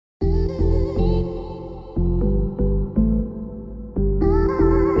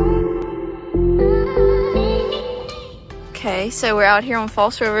Okay, so we're out here on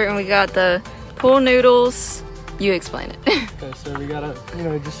False River and we got the pool noodles. You explain it. Okay, so we got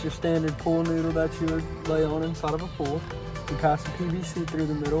just your standard pool noodle that you would lay on inside of a pool. You pass a PVC through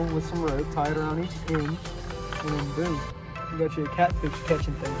the middle with some rope, tie it around each end, and then boom, you got your catfish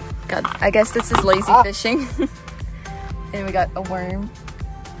catching thing. God, I guess this is lazy fishing. And we got a worm.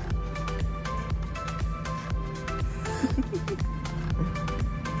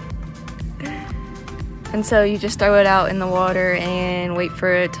 And so you just throw it out in the water and wait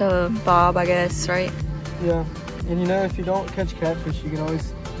for it to bob, I guess, right? Yeah, and if you don't catch catfish, you can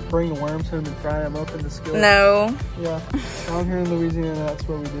always bring the worms home and fry them up in the skillet. No. Yeah, down here in Louisiana, that's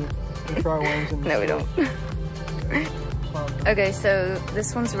what we do. We fry worms in the skillet. No, we don't. Okay, so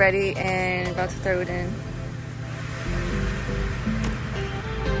this one's ready and about to throw it in.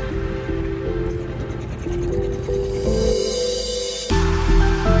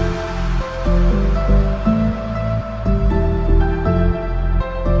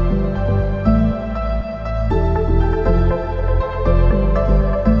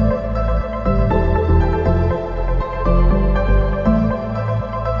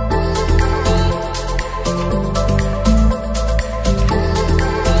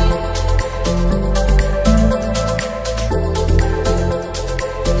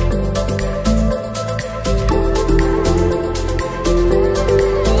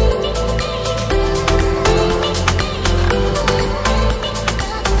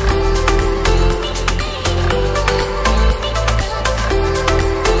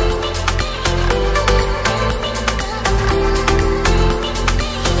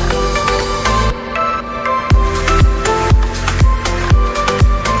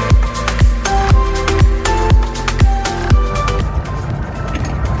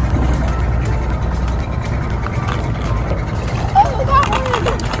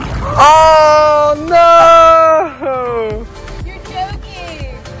 Oh no! You're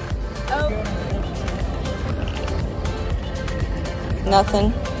joking. Oh.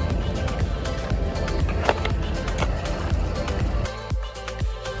 Nothing.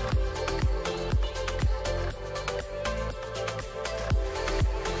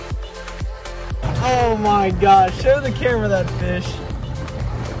 Oh my gosh, show the camera that fish.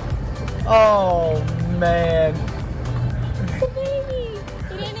 Oh man.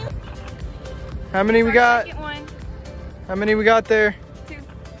 How many we got? How many we got there? 2.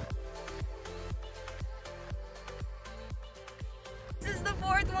 This is the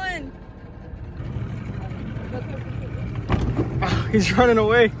 4th one. Oh, he's running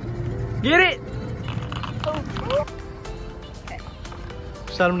away. Get it! Okay.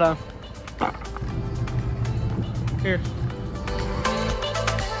 Shut him down. Here.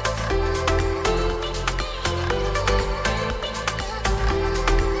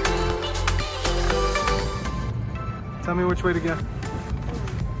 Tell me which way to go.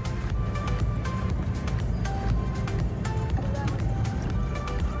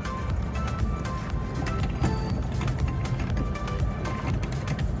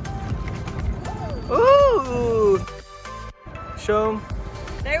 Ooh! Show them.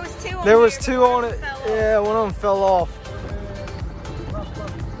 There was 2 on There was here, 2 on it. Yeah, one of them fell off.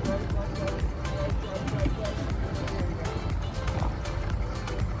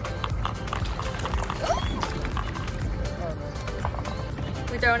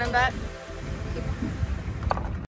 We throwing them back?